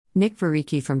Nick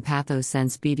Verrecki from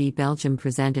PathoSense BD Belgium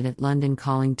presented at London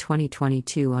Calling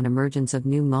 2022 on emergence of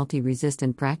new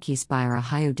multi-resistant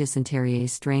Spirochaetes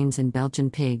strains in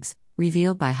Belgian pigs,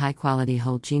 revealed by high-quality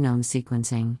whole genome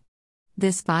sequencing.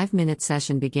 This 5-minute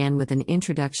session began with an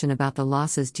introduction about the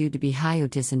losses due to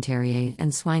Spirochaetes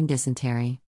and swine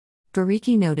dysentery.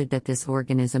 Verrecki noted that this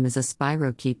organism is a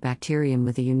spirochete bacterium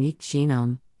with a unique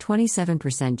genome, 27%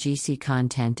 GC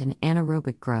content and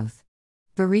anaerobic growth.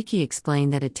 Verrecki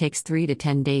explained that it takes 3 to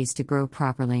 10 days to grow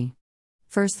properly.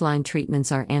 First-line treatments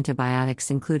are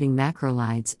antibiotics including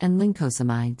macrolides and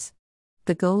lincosamides.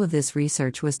 The goal of this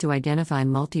research was to identify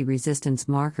multi-resistance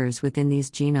markers within these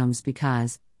genomes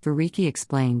because, Verrecki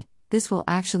explained, this will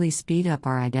actually speed up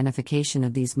our identification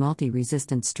of these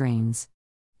multi-resistant strains.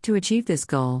 To achieve this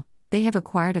goal, they have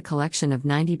acquired a collection of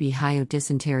 90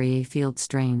 Spirochaetes field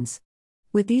strains.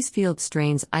 With these field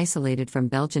strains isolated from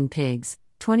Belgian pigs,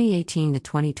 2018 to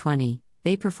 2020,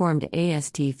 they performed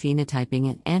AST phenotyping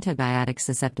and antibiotic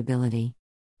susceptibility.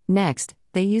 Next,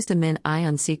 they used a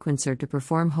MinION sequencer to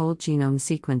perform whole genome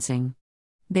sequencing.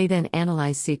 They then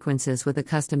analyzed sequences with a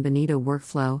custom Bonito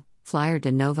workflow, Flyer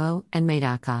de Novo, and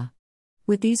Medaka.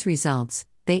 With these results,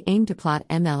 they aimed to plot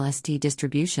MLST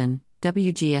distribution,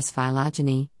 WGS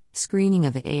phylogeny, screening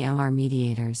of AMR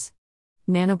mediators.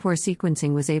 Nanopore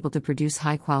sequencing was able to produce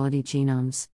high-quality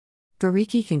genomes.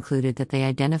 Verrecki concluded that they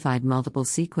identified multiple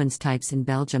sequence types in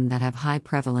Belgium that have high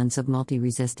prevalence of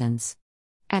multi-resistance.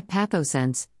 At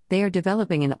PathoSense, they are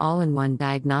developing an all-in-one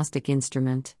diagnostic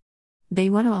instrument. They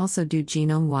want to also do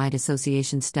genome-wide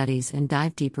association studies and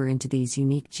dive deeper into these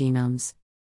unique genomes.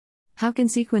 How can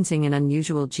sequencing an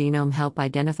unusual genome help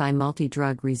identify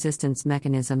multi-drug resistance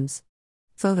mechanisms?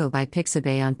 Photo by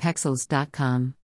Pixabay on Pexels.com.